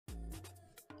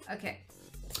Okay.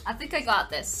 I think I got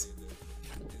this.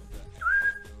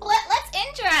 Let's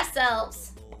injure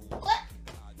ourselves. What?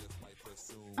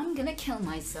 I'm gonna kill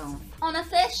myself. On a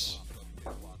fish?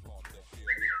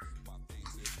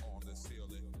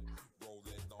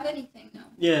 Anything, no.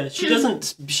 Yeah, she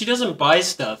doesn't buy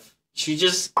stuff. She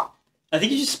just, I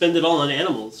think you just spend it all on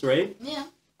animals, right? Yeah.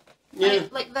 Yeah.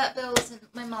 Like vet bills and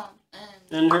my mom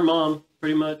And her mom,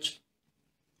 pretty much.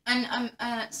 and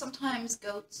sometimes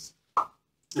goats.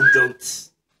 And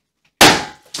goats.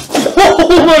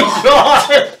 Oh my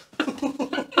god!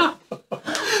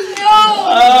 No!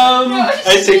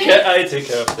 I take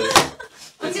care of this.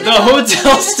 The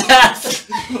hotel staff!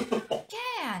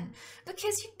 Can,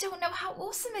 because you don't know how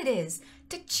awesome it is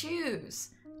to choose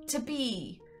to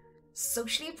be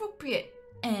socially appropriate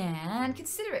and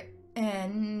considerate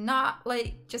and not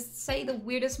like just say the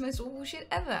weirdest, most awful shit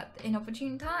ever at the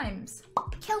inopportune times.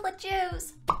 Kill the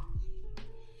Jews!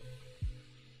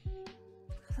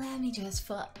 Let me just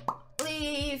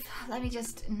leave. Let me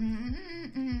just. Yeah.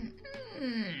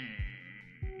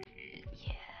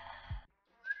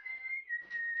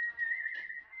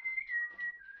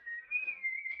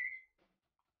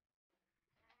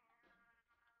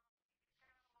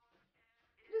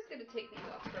 I'm just gonna take these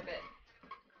off for a bit.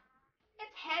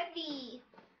 It's heavy.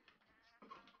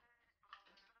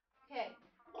 Okay.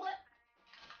 What?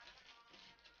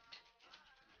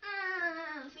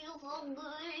 Feels so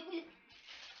good.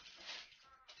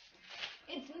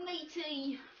 It's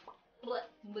meaty. What?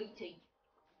 Meaty.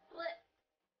 What?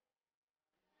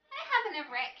 I have an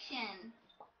erection,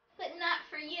 but not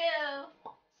for you,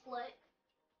 slut.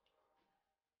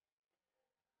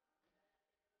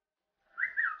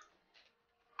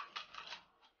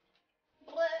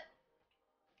 What?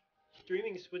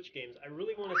 Streaming Switch games. I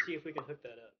really want to see if we can hook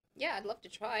that up. Yeah, I'd love to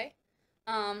try.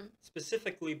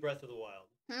 Specifically Breath of the Wild.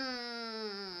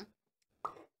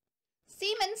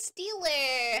 Semen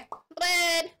Stealer!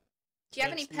 Blood! Do you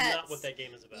have any pets? That's not what that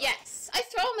game is about. Yes, I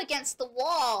throw them against the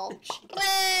wall.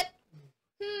 Blood!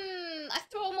 I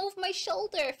throw them over my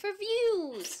shoulder for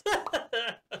views.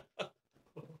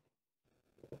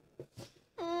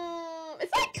 Is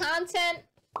that content?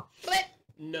 Blood!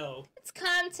 No. It's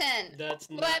content. That's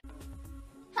not. Blood!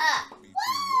 Ha!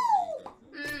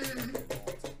 Woo!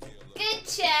 Good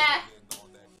chair!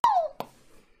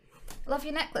 Love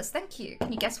your necklace, thank you.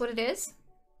 Can you guess what it is?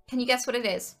 Can you guess what it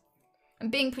is? I'm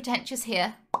being pretentious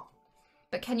here,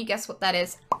 but can you guess what that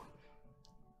is?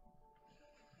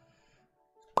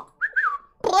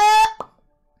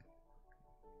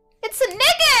 It's a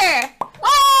nigger!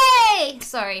 Hey!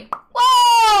 Sorry.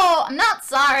 Whoa! I'm not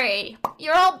sorry.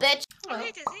 You're all bitch. Oh,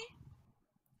 hey, Dizzy.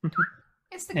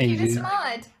 It's the Hey, cutest dude.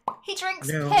 mod. He drinks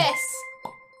No. piss.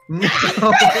 No.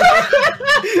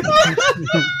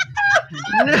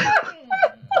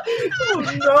 Oh,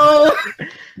 no.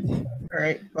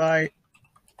 Alright, bye.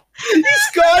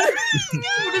 He's gone!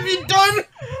 What have you done?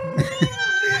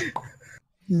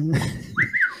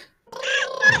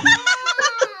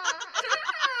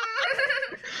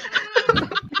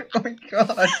 Oh my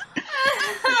god.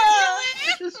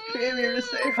 I just came here to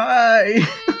say hi.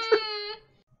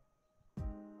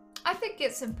 I think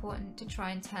it's important to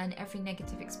try and turn every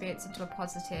negative experience into a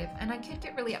positive, and I could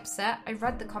get really upset. I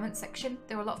read the comment section.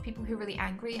 There were a lot of people who were really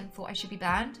angry and thought I should be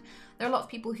banned. There are a lot of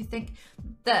people who think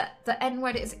that the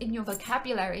N-word is in your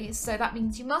vocabulary, so that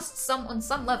means you must on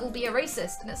some level be a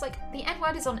racist. And it's like, the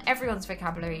N-word is on everyone's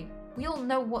vocabulary. We all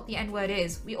know what the N-word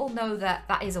is. We all know that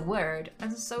that is a word,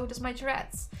 and so does my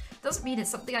Tourette's. Doesn't mean it's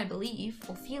something I believe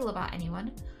or feel about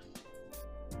anyone.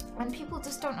 And people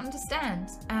just don't understand,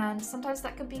 and sometimes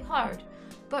that can be hard.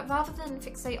 But rather than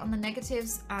fixate on the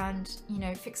negatives and, you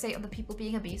know, fixate on the people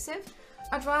being abusive,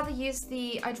 I'd rather use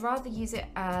it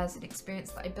as an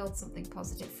experience that I build something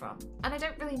positive from. And I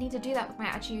don't really need to do that with my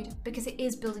attitude, because it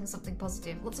is building something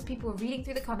positive. Lots of people are reading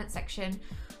through the comment section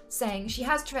saying she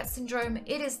has Tourette's syndrome,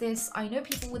 it is this, I know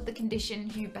people with the condition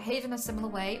who behave in a similar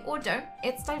way or don't,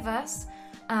 it's diverse.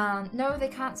 No, they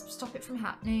can't stop it from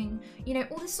happening, you know,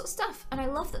 all this sort of stuff. And I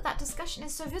love that that discussion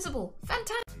is so visible.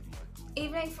 Fantastic.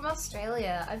 Evening from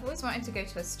Australia. I've always wanted to go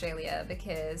to Australia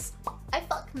because I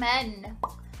fuck men.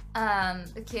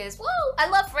 Because, whoa, I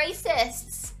love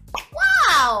racists.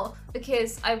 Wow!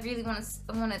 Because I really want to,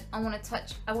 I want to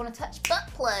touch butt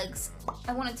plugs.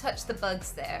 I want to touch the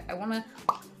bugs there. I want to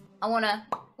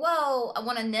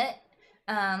nut.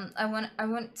 I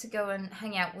want to go and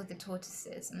hang out with the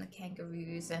tortoises and the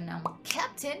kangaroos and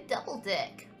Captain Double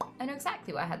Dick. I know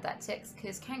exactly why I had that tics,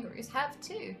 because kangaroos have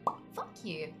two. Fuck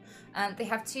you. They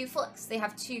have two flicks. They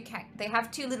have two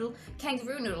little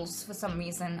kangaroo noodles for some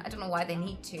reason. I don't know why they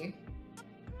need to.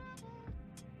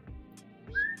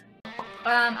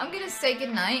 I'm gonna say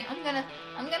goodnight. I'm gonna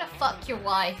fuck your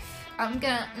wife. I'm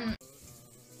gonna.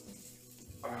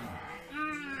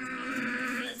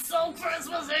 It's so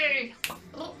Christmassy.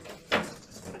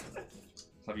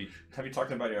 Have you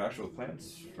talked about your actual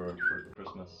plans for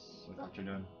Christmas? Like what you're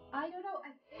doing? I don't know.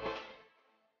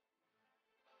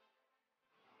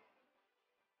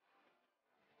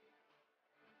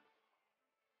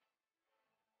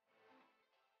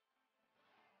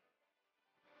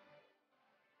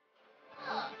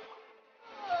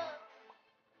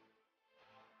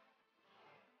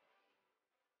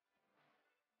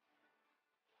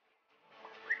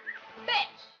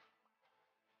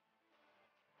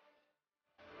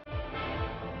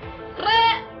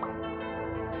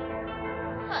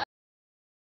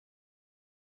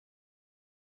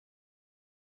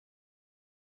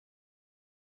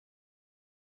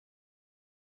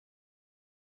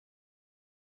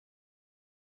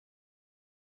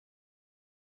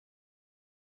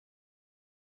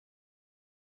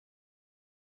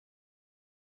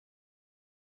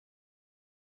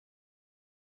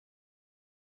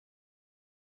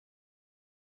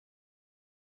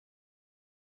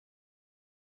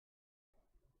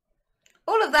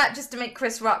 All of that just to make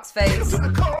Chris Rock's face.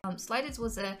 Sliders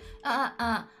was a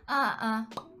whoa,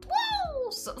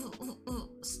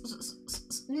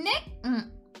 Nick.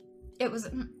 It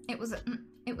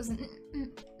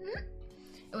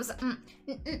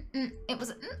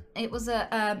was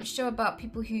a show about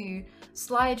people who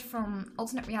slide from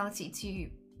alternate reality to you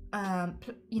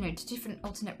know, to different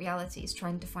alternate realities,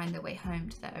 trying to find their way home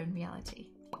to their own reality.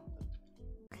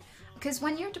 Because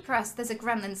when you're depressed, there's a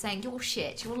gremlin saying, you're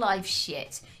shit, your life's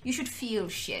shit, you should feel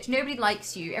shit, nobody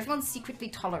likes you, everyone secretly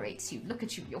tolerates you, look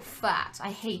at you, you're fat,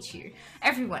 I hate you,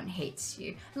 everyone hates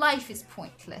you, life is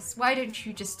pointless, why don't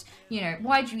you just, you know,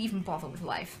 why do you even bother with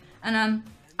life? And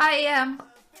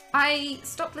I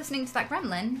stopped listening to that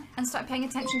gremlin and started paying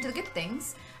attention to the good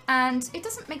things, and it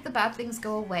doesn't make the bad things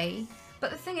go away. But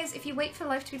the thing is, if you wait for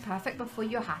life to be perfect before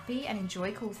you're happy and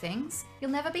enjoy cool things, you'll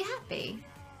never be happy.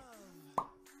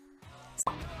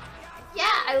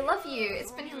 Yeah, I love you.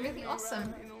 It's been really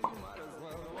awesome.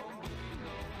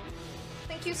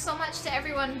 Thank you so much to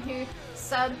everyone who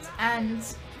subbed and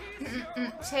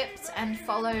tipped and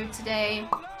followed today.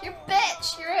 You're a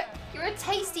bitch. You're a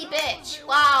tasty bitch.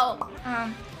 Wow.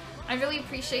 I really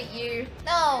appreciate you.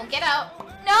 No, get out.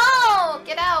 No,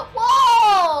 get out.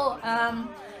 Whoa.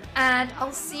 And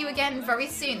I'll see you again very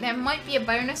soon. There might be a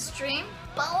bonus stream.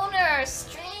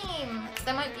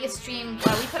 There might be a stream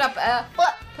where we put up a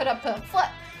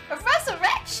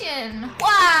resurrection.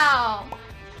 Wow.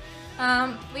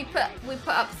 We put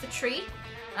up the tree.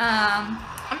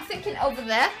 I'm thinking over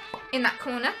there in that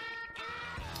corner,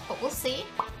 but we'll see.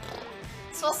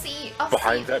 So I'll see.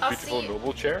 Behind that beautiful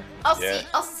noble chair. I'll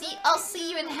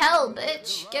see you in hell,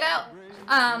 bitch. Get out.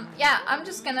 Yeah. I'm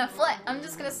just gonna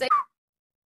say.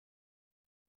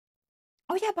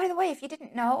 Oh yeah. By the way, if you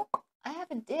didn't know, I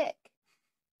have a dick.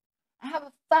 I have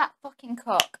a fat fucking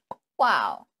cock.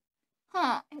 Wow.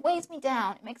 Huh. It weighs me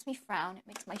down. It makes me frown. It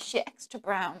makes my shit extra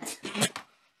brown.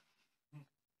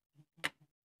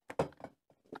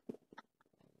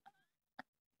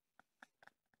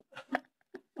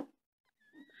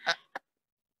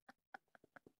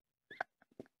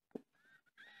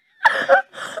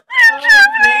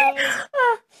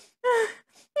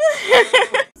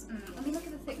 Let me look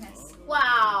at the thickness.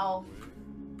 Wow.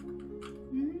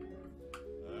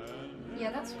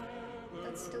 Yeah, that's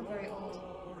still very old.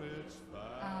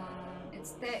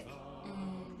 It's thick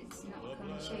and it's not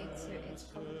common shade, so it's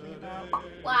probably about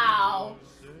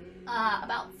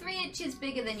 3 inches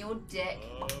bigger than your dick.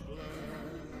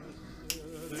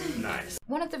 Nice.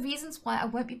 One of the reasons why I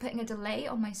won't be putting a delay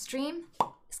on my stream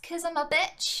is because I'm a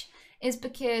bitch. Is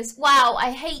because, wow,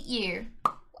 I hate you.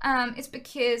 It's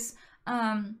because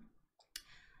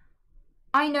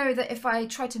I know that if I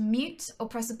try to mute or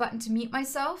press a button to mute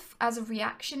myself as a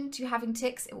reaction to having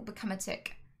tics, it will become a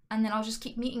tic. And then I'll just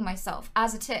keep muting myself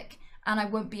as a tic and I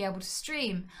won't be able to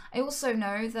stream. I also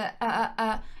know that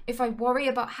if I worry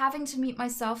about having to mute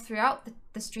myself throughout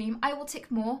the stream, I will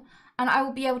tic more and I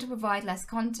will be able to provide less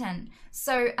content.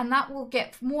 So, and that will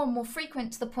get more and more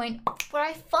frequent to the point where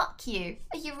I fuck you.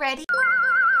 Are you ready?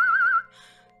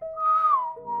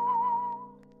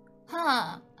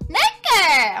 Huh.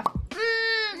 Necker!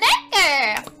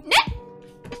 Necker! Neck!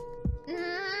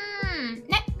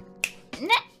 Neck! Neck!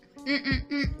 Neck!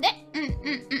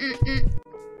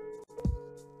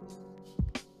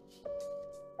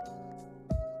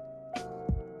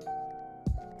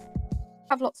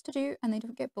 Have lots to do and they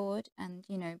don't get bored, and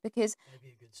you know, because That'd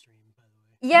be a good stream, by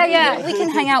the way. yeah, we can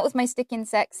hang out with my stick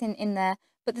insects in there.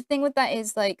 But But the thing with that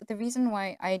is, like, the reason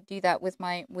why I do that with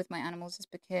my animals is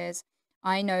because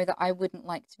I know that I wouldn't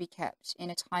like to be kept in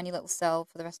a tiny little cell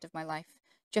for the rest of my life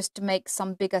just to make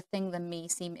some bigger thing than me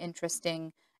seem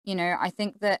interesting. You know, I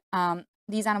think that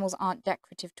these animals aren't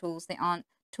decorative tools. They aren't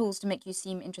tools to make you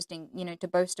seem interesting, you know, to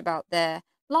boast about their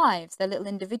lives. They're little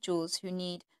individuals who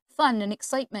need fun and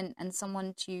excitement and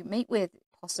someone to mate with,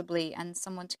 possibly, and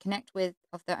someone to connect with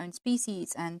of their own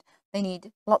species, and they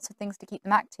need lots of things to keep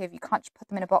them active. You can't just put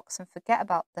them in a box and forget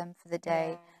about them for the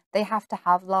day. They have to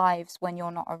have lives when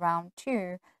you're not around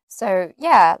too. So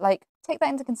yeah, like, take that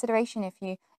into consideration. If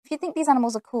you think these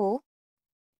animals are cool,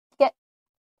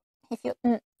 if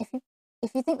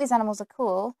you think these animals are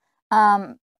cool,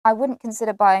 I wouldn't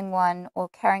consider buying one or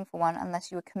caring for one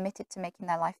unless you were committed to making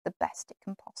their life the best it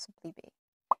can possibly be.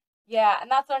 Yeah,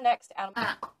 and that's our next animal.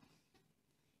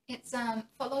 It's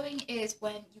following is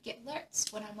when you get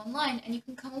alerts when I'm online and you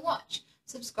can come and watch.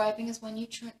 Subscribing is when you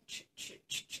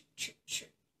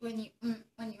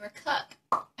when you're a cuck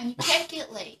and you can't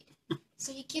get laid.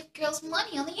 So you give girls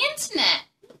money on the internet.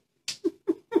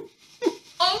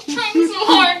 I'm trying so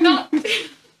hard not to.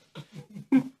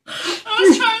 I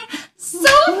was trying so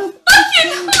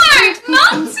fucking hard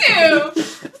not to.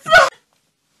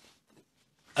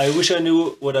 I wish I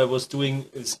knew what I was doing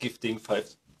is gifting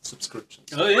 5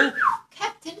 subscriptions. Oh yeah.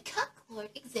 Captain Cucklord,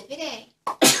 Exhibit A.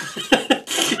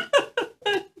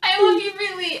 I love you,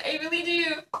 really. I really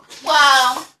do.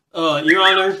 Wow. Your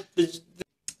Honor,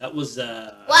 that was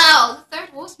Wow, the Third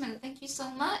Horseman. Thank you so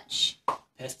much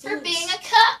for being a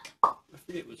cuck. I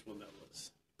forget which one that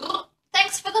was.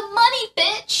 Thanks for the money,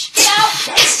 bitch. Get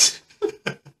out.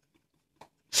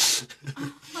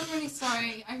 I'm really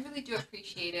sorry. I really do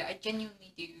appreciate it. I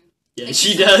genuinely do. Yeah, Like,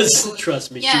 she does.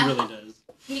 Trust me, yeah. she really does.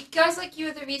 Guys like you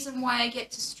are the reason why I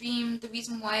get to stream, the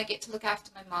reason why I get to look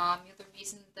after my mom. You're the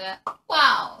reason that,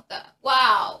 wow,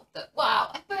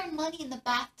 I burn money in the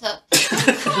bathtub.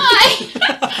 Why?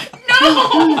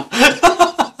 No!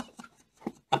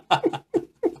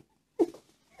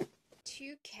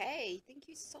 2K. Thank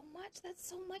you so much. That's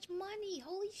so much money.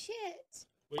 Holy shit.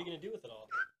 What are you gonna do with it all?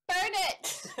 Burn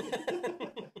it!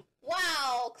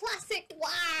 Wow. Classic.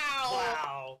 Wow.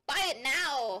 Wow. Buy it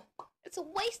now. It's a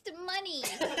waste of money.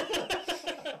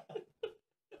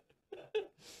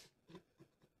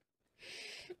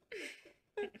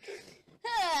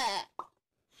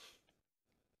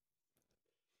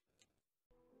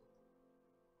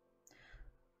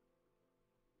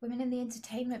 Women in the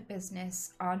entertainment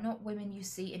business are not women you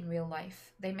see in real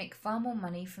life. They make far more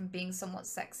money from being somewhat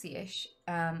sexy-ish,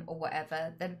 or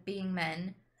whatever, than being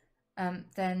men,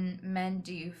 than men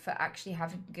do for actually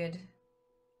having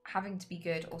to be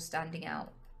good or standing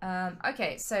out.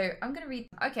 Okay, so I'm gonna read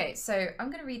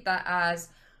that as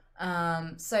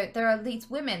so there are these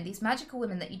women, these magical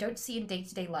women that you don't see in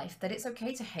day-to-day life, that it's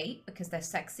okay to hate because they're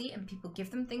sexy and people give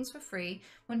them things for free,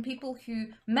 when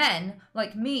men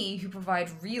like me who provide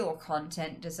real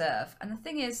content deserve. And the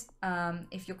thing is,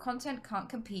 if your content can't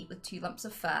compete with 2 lumps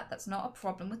of fat, that's not a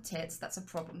problem with tits, that's a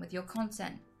problem with your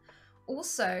content.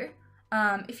 Also,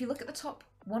 if you look at the top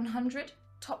 100,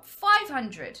 top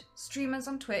 500 streamers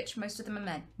on Twitch, most of them are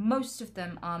men. Most of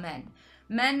them are men.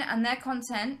 Men and their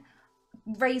content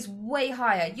raise way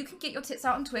higher. You can get your tits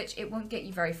out on Twitch, it won't get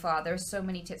you very far. There are so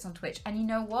many tits on Twitch, and you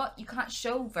know what? You can't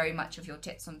show very much of your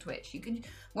tits on Twitch.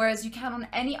 Whereas you can on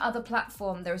any other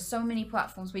platform. There are so many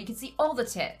platforms where you can see all the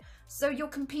tit. So you're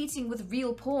competing with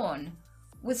real porn,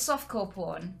 with softcore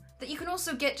porn, that you can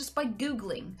also get just by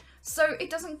Googling. So it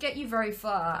doesn't get you very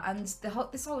far, and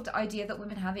this whole idea that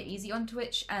women have it easy on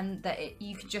Twitch and that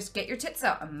you can just get your tits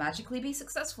out and magically be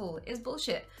successful is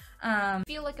bullshit.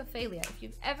 Feel like a failure. If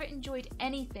you've ever enjoyed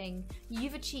anything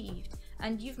you've achieved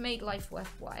and you've made life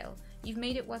worthwhile, you've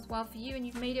made it worthwhile for you, and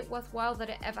you've made it worthwhile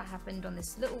that it ever happened on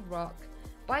this little rock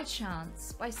by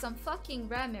chance, by some fucking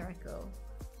rare miracle,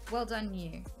 well done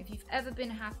you. If you've ever been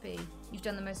happy, you've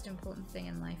done the most important thing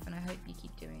in life, and I hope you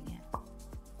keep doing it.